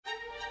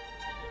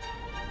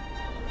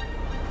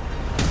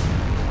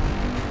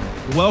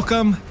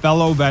Welcome,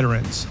 fellow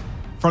veterans.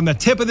 From the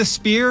tip of the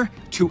spear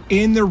to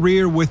in the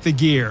rear with the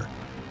gear.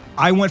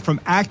 I went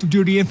from active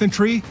duty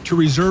infantry to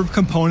reserve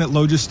component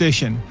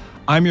logistician.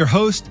 I'm your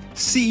host,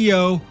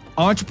 CEO,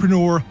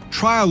 entrepreneur,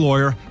 trial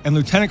lawyer, and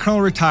Lieutenant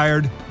Colonel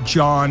retired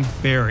John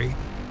Barry.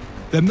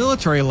 The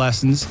military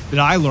lessons that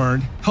I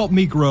learned helped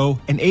me grow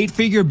an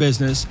 8-figure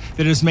business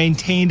that has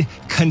maintained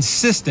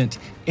consistent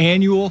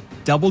annual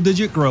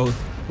double-digit growth,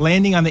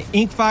 landing on the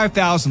Inc.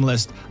 5000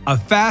 list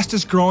of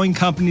fastest growing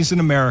companies in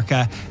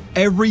America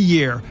every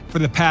year for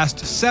the past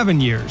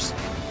 7 years,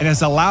 and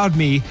has allowed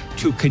me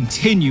to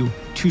continue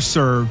to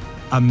serve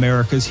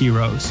America's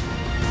heroes.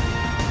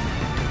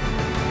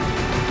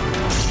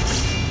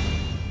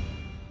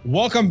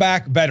 Welcome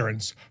back,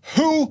 veterans.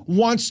 Who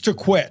wants to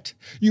quit?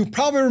 You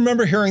probably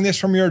remember hearing this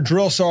from your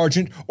drill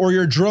sergeant or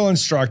your drill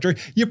instructor.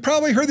 You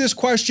probably heard this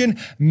question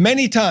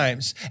many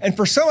times. And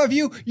for some of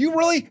you, you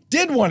really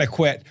did want to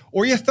quit,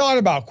 or you thought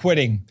about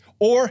quitting,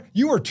 or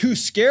you were too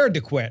scared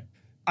to quit.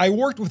 I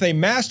worked with a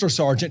master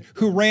sergeant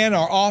who ran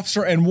our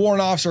officer and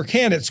warrant officer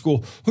candidate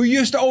school, who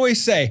used to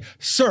always say,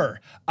 "Sir,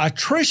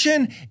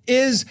 attrition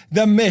is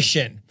the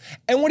mission."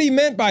 And what he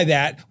meant by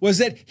that was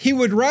that he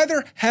would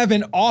rather have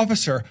an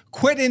officer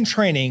quit in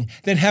training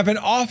than have an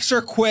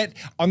officer quit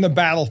on the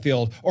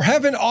battlefield, or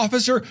have an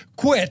officer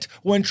quit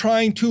when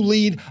trying to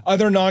lead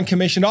other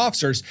non-commissioned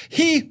officers.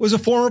 He was a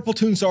former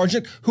platoon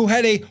sergeant who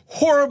had a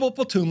horrible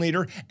platoon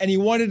leader, and he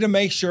wanted to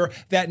make sure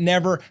that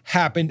never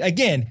happened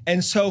again.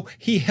 And so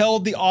he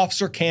held the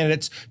officer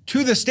candidates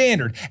to the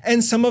standard,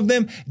 and some of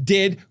them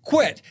did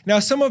quit. Now,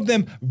 some of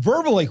them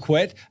verbally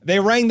quit. They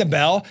rang the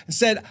bell and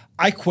said,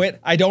 "I quit.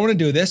 I don't want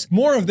to do this."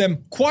 More of them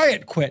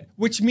quiet quit,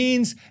 which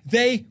means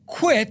they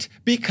quit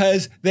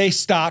because they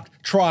stopped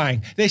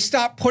trying. They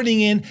stopped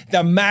putting in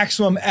the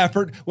maximum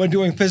effort when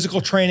doing physical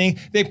training.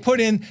 They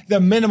put in the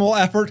minimal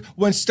effort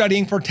when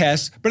studying for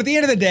tests. But at the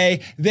end of the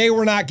day, they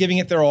were not giving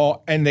it their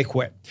all, and they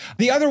quit.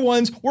 The other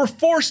ones were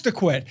forced to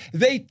quit.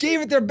 They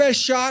gave it their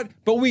best shot,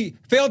 but we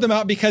failed them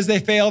out because they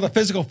failed a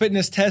physical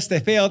fitness test, they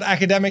failed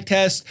academic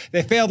tests,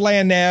 they failed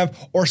land nav,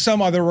 or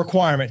some other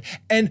requirement.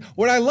 And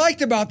what I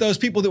liked about those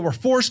people that were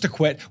forced to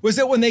quit was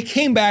that when they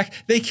came back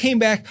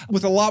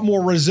with a lot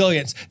more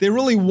resilience. They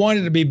really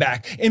wanted to be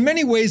back. In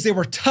many ways, they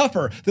were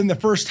tougher than the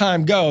first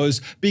time goes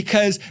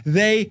because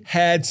they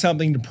had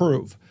something to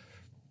prove.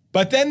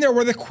 But then there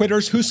were the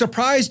quitters who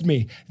surprised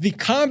me, the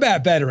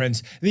combat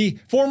veterans, the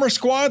former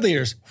squad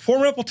leaders,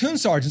 former platoon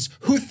sergeants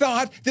who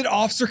thought that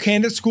officer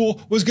candidate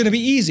school was going to be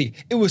easy.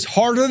 It was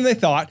harder than they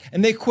thought,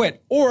 and they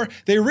quit. Or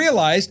they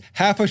realized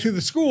halfway through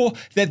the school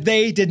that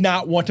they did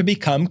not want to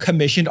become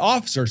commissioned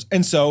officers,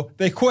 and so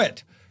they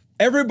quit.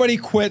 Everybody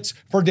quits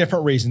for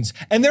different reasons,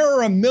 and there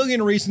are a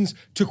million reasons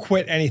to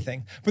quit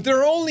anything, but there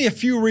are only a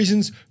few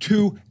reasons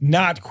to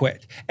not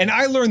quit. And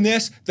I learned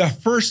this the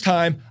first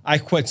time I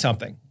quit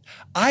something.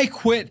 I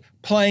quit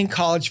playing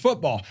college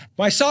football.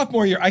 My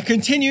sophomore year, I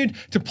continued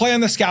to play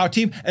on the scout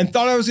team and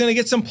thought I was going to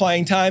get some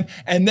playing time,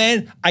 and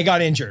then I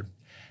got injured.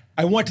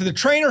 I went to the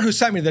trainer who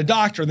sent me to the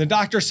doctor, and the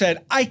doctor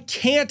said, "I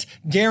can't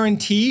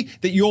guarantee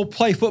that you'll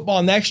play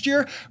football next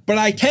year, but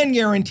I can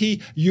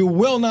guarantee you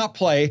will not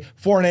play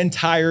for an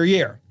entire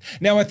year."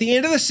 Now, at the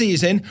end of the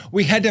season,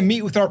 we had to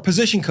meet with our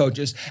position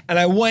coaches, and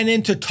I went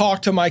in to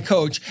talk to my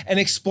coach and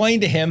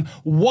explain to him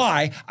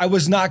why I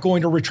was not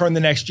going to return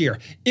the next year.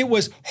 It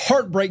was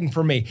heartbreaking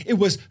for me. It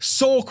was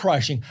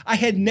soul-crushing. I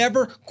had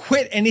never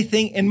quit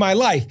anything in my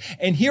life,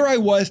 and here I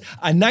was,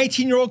 a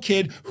 19-year-old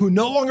kid who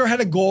no longer had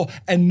a goal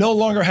and no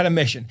longer had a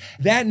mission.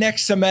 That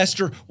next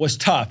semester was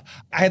tough.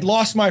 I had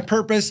lost my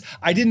purpose.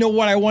 I didn't know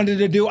what I wanted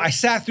to do. I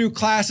sat through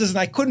classes, and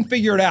I couldn't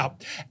figure it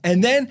out.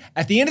 And then,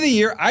 at the end of the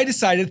year, I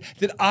decided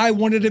that I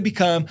wanted to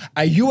become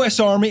a U.S.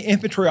 Army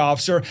infantry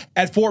officer.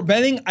 At Fort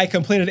Benning, I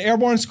completed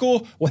airborne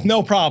school with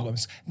no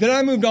problems. Then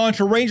I moved on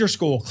to Ranger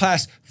School,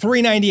 class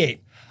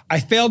 398. I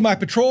failed my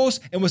patrols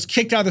and was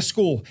kicked out of the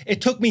school.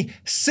 It took me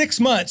 6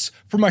 months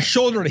for my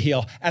shoulder to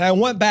heal, and I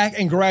went back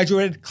and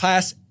graduated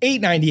class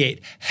 898.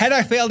 Had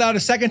I failed out a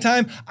second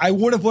time, I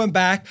would have went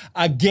back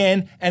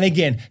again and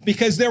again,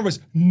 because there was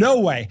no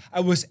way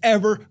I was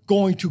ever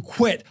going to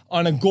quit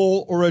on a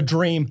goal or a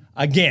dream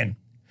again.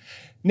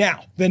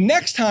 Now, the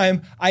next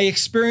time I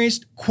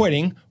experienced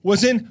quitting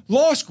was in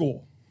law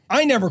school.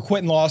 I never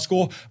quit in law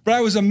school, but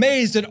I was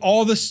amazed at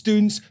all the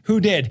students who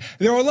did.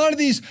 There were a lot of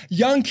these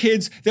young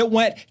kids that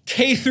went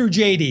K through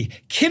JD,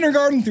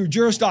 kindergarten through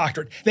Juris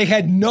Doctorate. They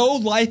had no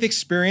life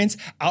experience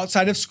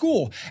outside of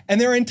school, and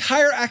their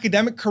entire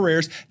academic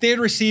careers, they had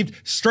received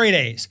straight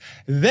A's.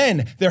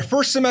 Then, their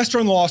first semester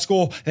in law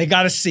school, they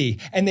got a C,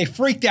 and they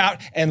freaked out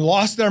and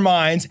lost their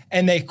minds,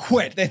 and they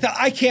quit. They thought,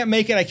 "I can't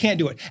make it, I can't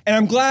do it." And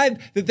I'm glad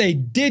that they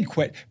did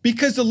quit,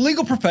 because the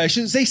legal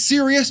profession is a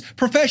serious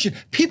profession.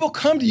 People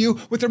come to you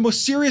with their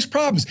most serious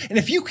problems. And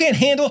if you can't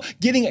handle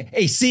getting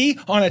a C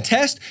on a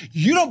test,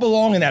 you don't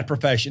belong in that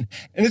profession.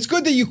 And it's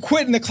good that you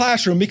quit in the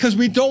classroom because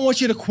we don't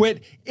want you to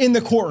quit in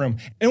the courtroom.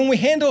 And when we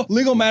handle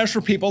legal matters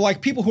for people,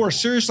 like people who are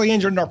seriously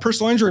injured in our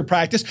personal injury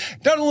practice,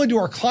 not only do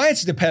our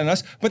clients depend on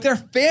us, but their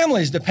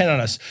families depend on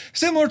us.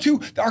 Similar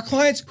to our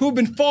clients who have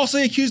been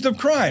falsely accused of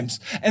crimes.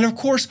 And of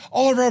course,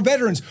 all of our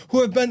veterans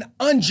who have been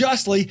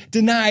unjustly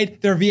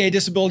denied their VA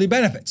disability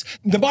benefits.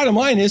 The bottom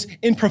line is,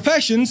 in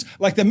professions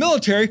like the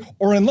military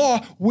or in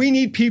law, we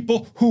need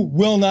people who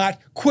will not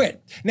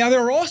quit. Now,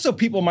 there are also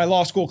people in my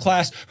law school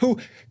class who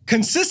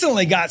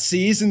consistently got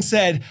C's and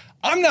said,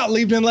 I'm not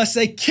leaving unless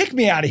they kick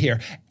me out of here.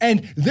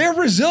 And their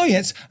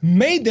resilience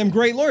made them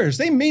great lawyers.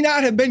 They may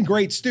not have been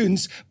great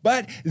students,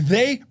 but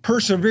they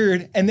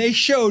persevered and they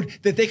showed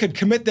that they could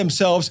commit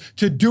themselves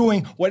to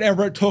doing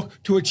whatever it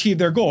took to achieve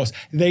their goals.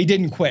 They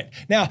didn't quit.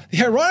 Now,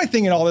 the ironic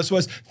thing in all this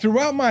was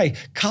throughout my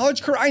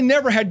college career, I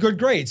never had good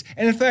grades.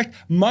 And in fact,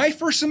 my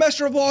first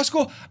semester of law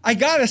school, I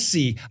got a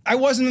C. I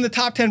wasn't in the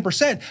top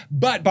 10%,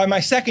 but by my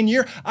second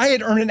year, I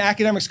had earned an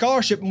academic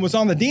scholarship and was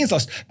on the dean's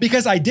list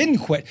because I didn't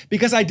quit,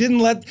 because I didn't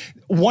let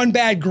one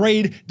bad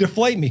grade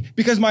deflate me,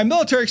 because my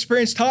military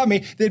experience taught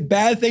me that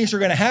bad things are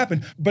going to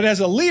happen. But as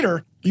a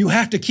leader, you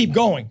have to keep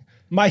going.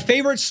 My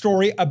favorite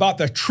story about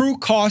the true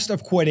cost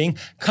of quitting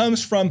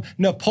comes from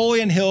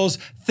Napoleon Hill's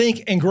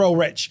Think and Grow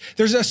Rich.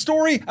 There's a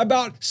story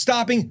about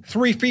stopping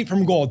 3 feet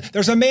from gold.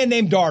 There's a man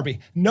named Darby,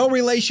 no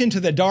relation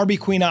to the Darby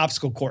Queen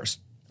obstacle course.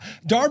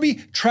 Darby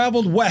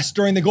traveled west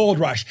during the gold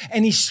rush,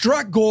 and he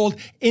struck gold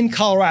in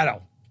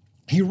Colorado.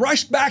 He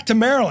rushed back to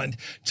Maryland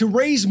to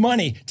raise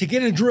money to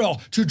get a drill,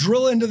 to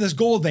drill into this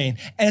gold vein.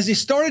 And as he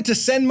started to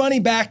send money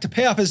back to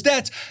pay off his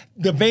debts,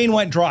 the vein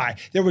went dry.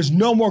 There was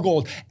no more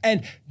gold.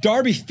 And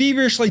Darby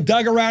feverishly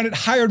dug around it,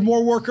 hired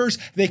more workers.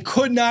 They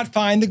could not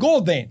find the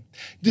gold vein.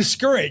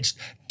 Discouraged,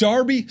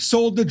 Darby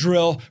sold the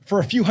drill for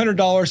a few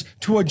 $100s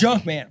to a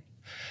junk man.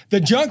 The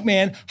junk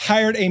man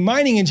hired a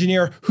mining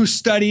engineer who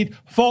studied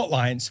fault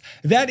lines.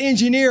 That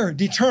engineer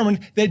determined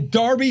that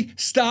Darby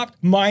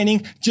stopped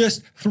mining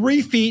just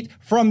 3 feet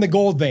from the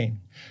gold vein.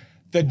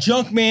 The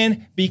junk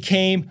man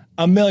became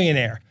a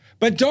millionaire.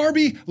 But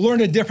Darby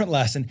learned a different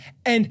lesson,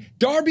 and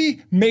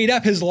Darby made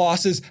up his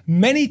losses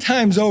many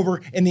times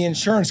over in the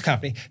insurance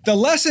company. The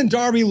lesson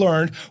Darby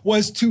learned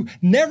was to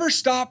never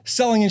stop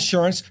selling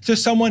insurance to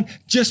someone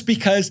just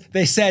because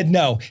they said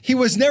no. He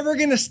was never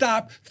going to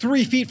stop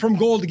 3 feet from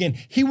gold again.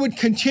 He would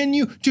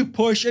continue to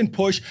push and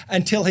push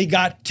until he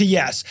got to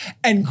yes.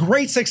 And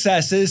great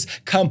successes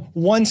come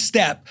one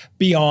step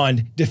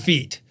beyond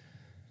defeat.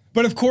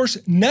 But of course,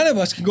 none of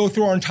us can go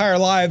through our entire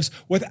lives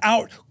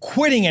without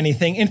quitting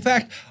anything. In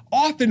fact,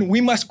 often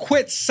we must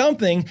quit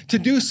something to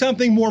do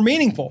something more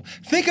meaningful.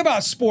 Think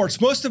about sports.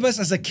 Most of us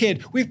as a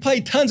kid, we've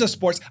played tons of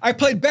sports. I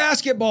played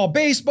basketball,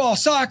 baseball,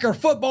 soccer,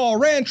 football,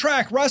 ran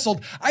track,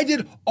 wrestled. I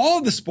did all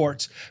of the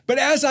sports. But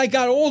as I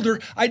got older,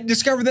 I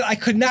discovered that I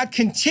could not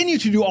continue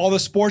to do all the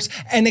sports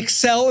and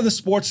excel in the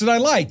sports that I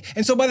liked.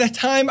 And so by the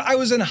time I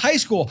was in high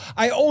school,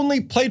 I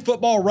only played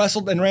football,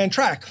 wrestled, and ran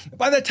track.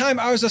 By the time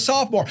I was a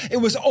sophomore, it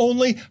was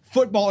only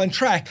football and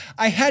track.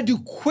 I had to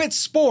quit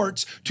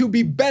sports to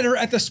be better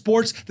at the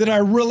sports that I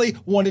really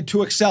wanted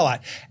to excel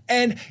at.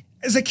 And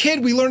as a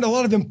kid, we learned a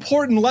lot of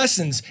important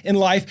lessons in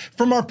life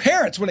from our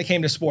parents when it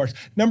came to sports.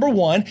 Number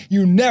one,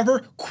 you never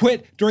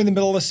quit during the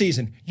middle of the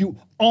season. You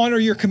honor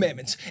your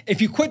commitments.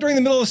 If you quit during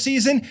the middle of the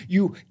season,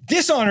 you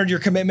dishonored your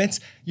commitments,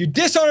 you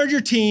dishonored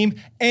your team,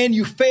 and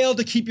you failed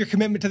to keep your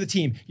commitment to the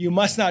team. You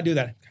must not do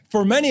that.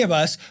 For many of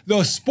us,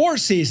 those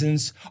sports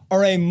seasons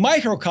are a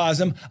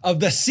microcosm of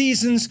the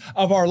seasons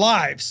of our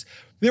lives.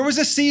 There was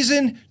a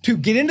season to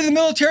get into the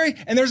military,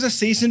 and there's a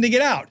season to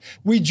get out.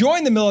 We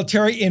joined the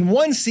military in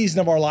one season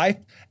of our life,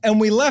 and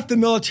we left the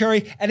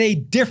military at a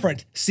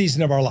different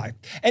season of our life.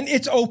 And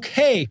it's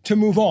okay to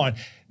move on.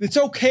 It's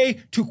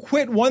okay to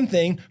quit one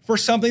thing for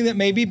something that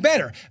may be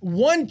better.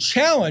 One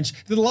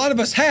challenge that a lot of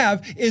us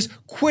have is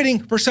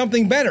quitting for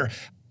something better.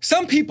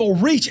 Some people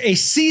reach a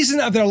season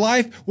of their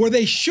life where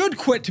they should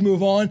quit to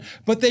move on,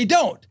 but they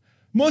don't.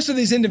 Most of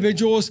these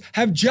individuals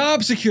have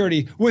job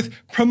security with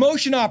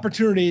promotion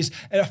opportunities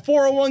and a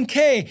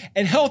 401k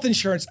and health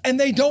insurance, and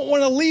they don't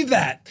want to leave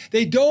that.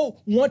 They don't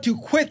want to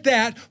quit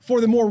that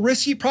for the more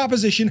risky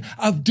proposition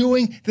of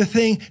doing the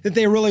thing that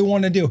they really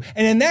want to do.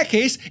 And in that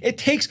case, it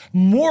takes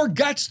more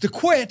guts to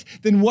quit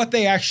than what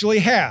they actually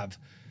have.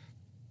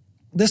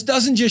 This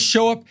doesn't just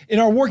show up in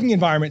our working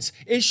environments.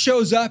 It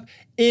shows up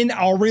in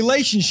our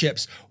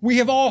relationships. We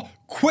have all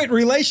quit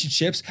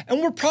relationships, and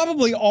we're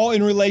probably all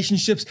in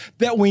relationships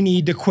that we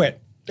need to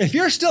quit. If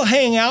you're still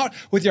hanging out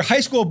with your high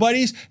school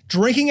buddies,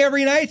 drinking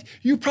every night,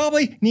 you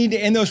probably need to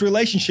end those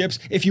relationships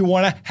if you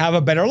want to have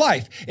a better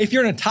life. If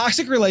you're in a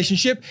toxic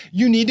relationship,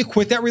 you need to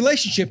quit that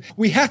relationship.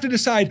 We have to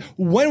decide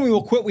when we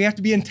will quit. We have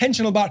to be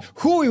intentional about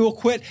who we will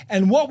quit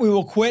and what we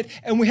will quit.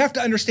 And we have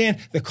to understand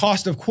the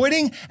cost of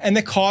quitting and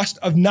the cost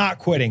of not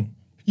quitting.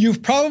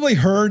 You've probably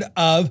heard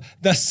of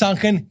the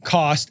sunken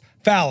cost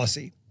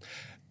fallacy.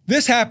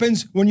 This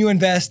happens when you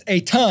invest a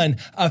ton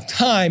of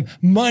time,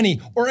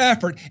 money, or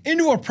effort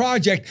into a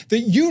project that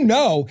you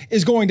know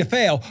is going to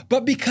fail,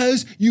 but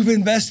because you've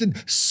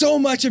invested so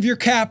much of your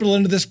capital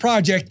into this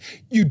project,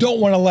 you don't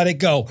want to let it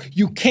go.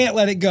 You can't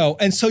let it go,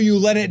 and so you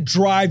let it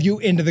drive you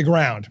into the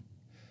ground.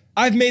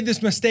 I've made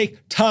this mistake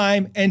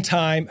time and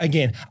time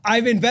again.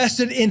 I've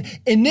invested in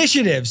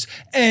initiatives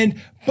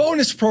and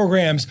bonus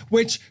programs,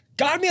 which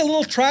got me a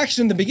little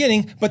traction in the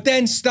beginning, but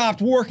then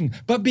stopped working.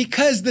 But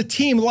because the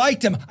team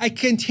liked them, I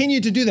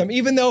continued to do them,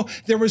 even though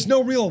there was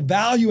no real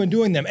value in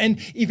doing them. And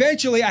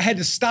eventually I had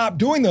to stop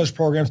doing those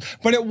programs,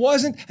 but it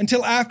wasn't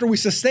until after we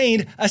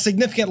sustained a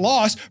significant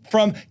loss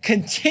from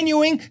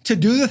continuing to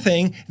do the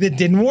thing that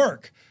didn't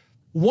work.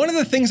 One of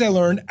the things I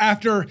learned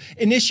after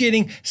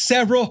initiating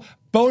several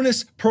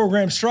bonus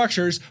program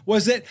structures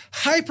was that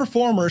high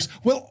performers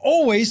will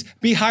always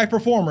be high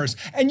performers,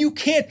 and you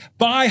can't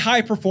buy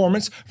high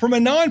performance from a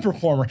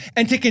non-performer.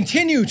 And to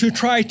continue to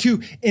try to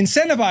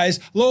incentivize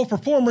low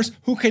performers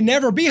who can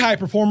never be high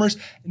performers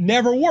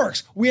never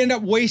works. We end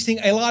up wasting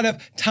a lot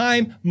of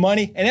time,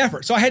 money, and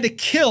effort. So I had to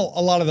kill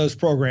a lot of those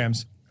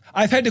programs.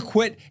 I've had to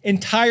quit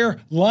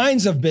entire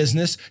lines of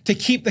business to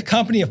keep the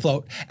company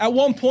afloat. At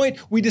one point,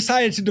 we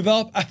decided to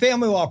develop a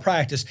family law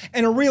practice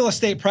and a real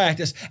estate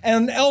practice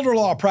and an elder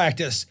law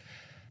practice.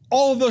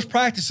 All of those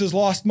practices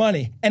lost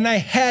money, and I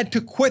had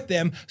to quit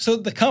them so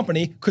that the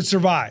company could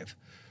survive.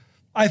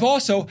 I've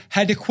also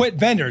had to quit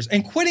vendors,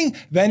 and quitting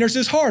vendors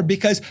is hard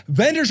because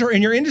vendors are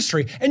in your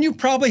industry and you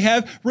probably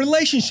have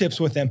relationships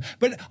with them.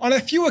 But on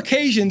a few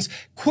occasions,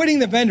 quitting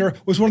the vendor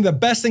was one of the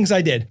best things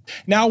I did.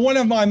 Now, one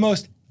of my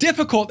most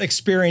difficult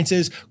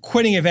experiences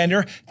quitting a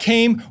vendor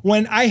came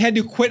when I had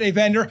to quit a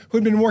vendor who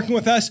had been working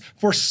with us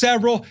for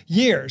several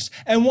years.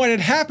 And what had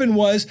happened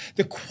was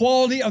the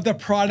quality of the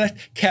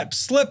product kept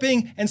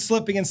slipping and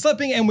slipping and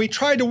slipping, and we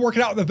tried to work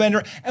it out with the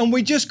vendor, and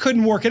we just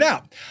couldn't work it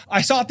out.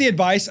 I sought the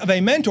advice of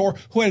a mentor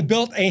who had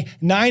built a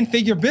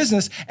 9-figure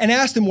business and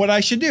asked him what I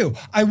should do.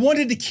 I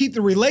wanted to keep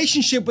the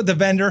relationship with the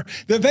vendor.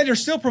 The vendor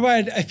still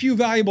provided a few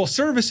valuable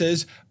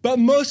services, but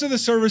most of the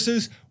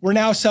services were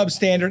now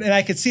substandard, and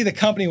I could see the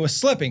company was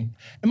slipping.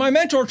 And my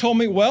mentor told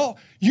me, well,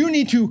 you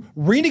need to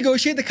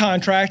renegotiate the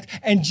contract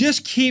and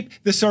just keep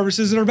the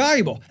services that are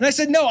valuable. And I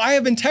said, no, I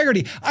have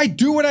integrity. I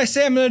do what I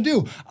say I'm going to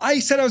do. I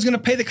said I was going to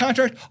pay the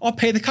contract. I'll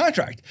pay the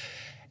contract.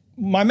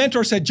 My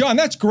mentor said, John,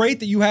 that's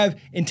great that you have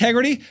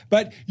integrity,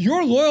 but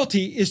your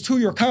loyalty is to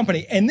your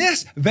company. And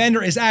this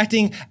vendor is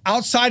acting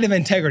outside of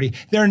integrity.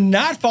 They're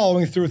not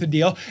following through with the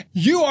deal.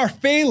 You are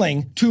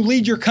failing to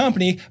lead your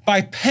company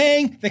by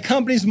paying the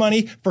company's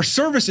money for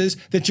services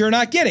that you're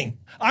not getting.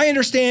 I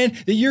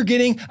understand that you're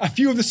getting a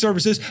few of the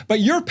services,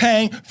 but you're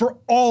paying for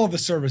all of the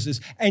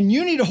services, and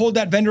you need to hold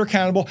that vendor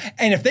accountable.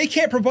 And if they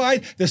can't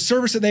provide the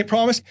service that they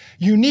promised,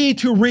 you need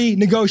to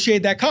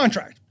renegotiate that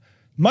contract.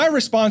 My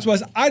response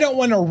was, I don't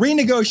want to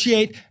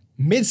renegotiate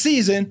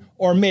mid-season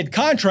or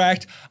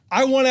mid-contract.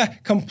 I want to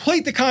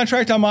complete the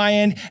contract on my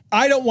end.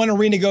 I don't want to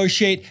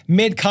renegotiate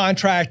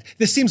mid-contract.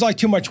 This seems like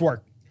too much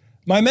work.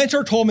 My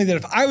mentor told me that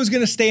if I was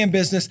going to stay in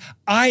business,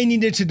 I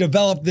needed to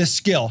develop this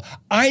skill.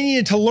 I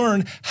needed to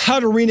learn how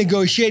to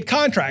renegotiate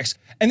contracts.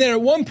 And then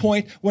at one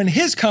point, when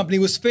his company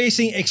was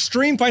facing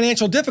extreme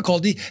financial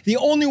difficulty, the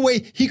only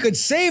way he could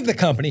save the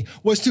company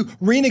was to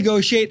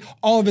renegotiate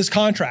all of his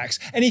contracts.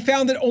 And he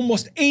found that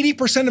almost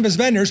 80% of his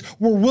vendors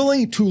were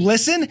willing to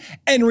listen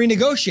and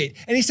renegotiate.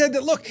 And he said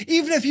that, look,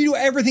 even if you do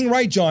everything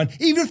right, John,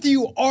 even if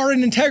you are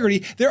in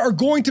integrity, there are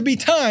going to be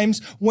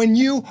times when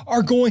you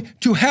are going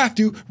to have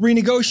to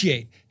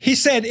renegotiate. He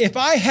said, if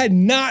I had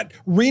not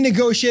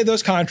renegotiated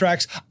those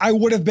contracts, I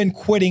would have been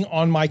quitting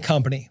on my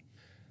company.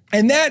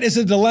 And that is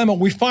a dilemma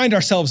we find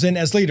ourselves in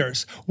as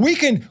leaders. We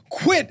can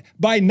quit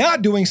by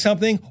not doing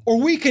something, or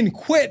we can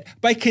quit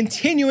by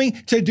continuing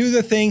to do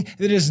the thing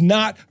that is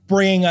not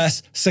bringing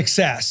us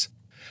success.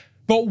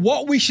 But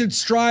what we should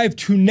strive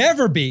to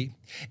never be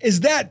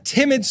is that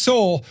timid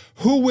soul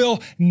who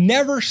will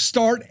never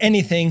start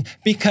anything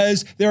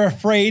because they're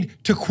afraid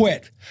to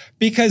quit,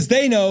 because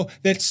they know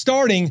that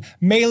starting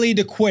may lead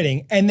to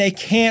quitting, and they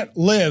can't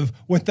live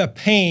with the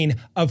pain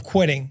of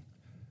quitting.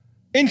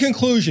 In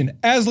conclusion,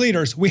 as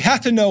leaders, we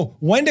have to know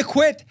when to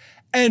quit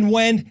and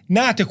when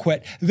not to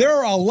quit. There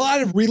are a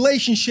lot of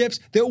relationships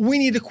that we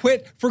need to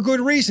quit for good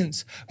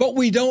reasons, but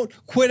we don't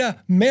quit a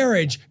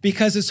marriage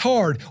because it's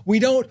hard. We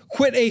don't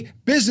quit a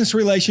business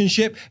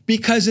relationship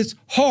because it's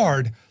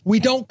hard. We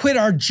don't quit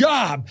our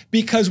job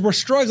because we're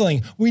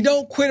struggling. We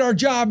don't quit our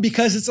job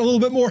because it's a little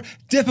bit more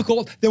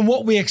difficult than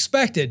what we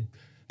expected.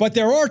 But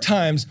there are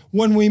times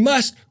when we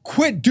must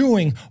quit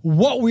doing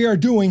what we are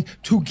doing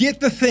to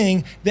get the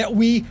thing that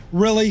we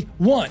really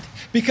want.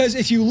 Because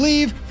if you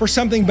leave for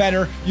something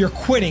better, you're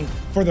quitting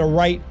for the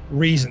right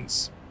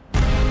reasons.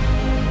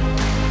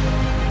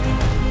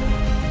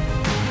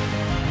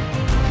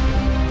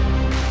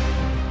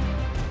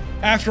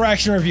 After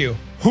action review,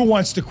 who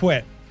wants to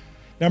quit?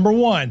 Number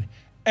 1,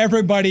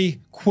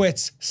 everybody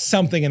quits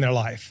something in their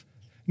life.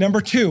 Number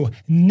 2,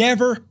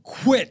 never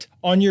quit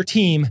on your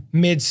team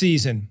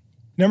mid-season.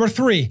 Number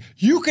 3,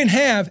 you can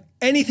have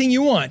anything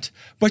you want,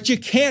 but you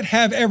can't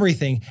have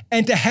everything.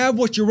 And to have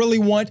what you really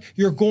want,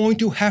 you're going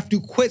to have to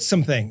quit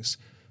some things.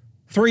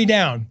 3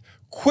 down.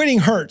 Quitting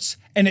hurts,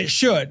 and it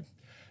should.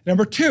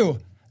 Number 2,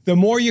 the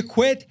more you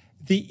quit,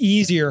 the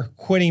easier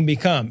quitting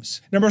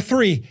becomes. Number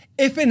 3,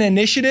 if an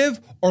initiative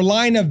or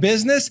line of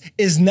business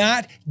is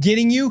not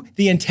getting you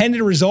the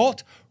intended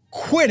result,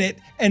 quit it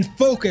and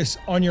focus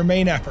on your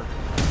main effort.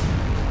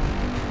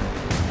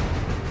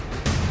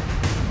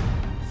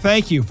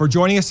 Thank you for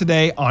joining us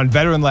today on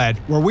Veteran Led,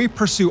 where we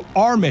pursue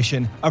our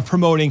mission of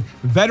promoting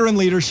veteran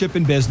leadership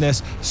in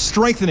business,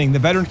 strengthening the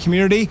veteran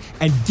community,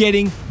 and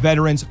getting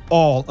veterans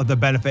all of the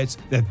benefits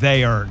that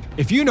they earned.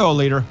 If you know a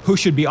leader who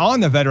should be on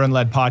the Veteran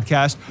Led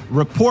podcast,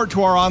 report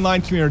to our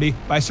online community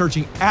by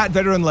searching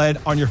 @Veteran Led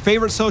on your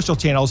favorite social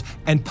channels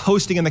and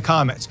posting in the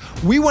comments.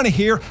 We want to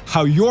hear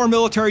how your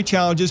military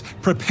challenges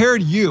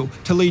prepared you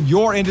to lead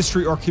your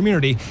industry or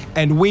community,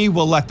 and we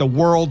will let the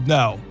world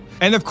know.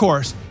 And of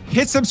course,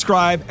 hit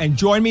subscribe and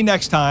join me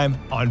next time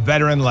on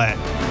Veteran Led.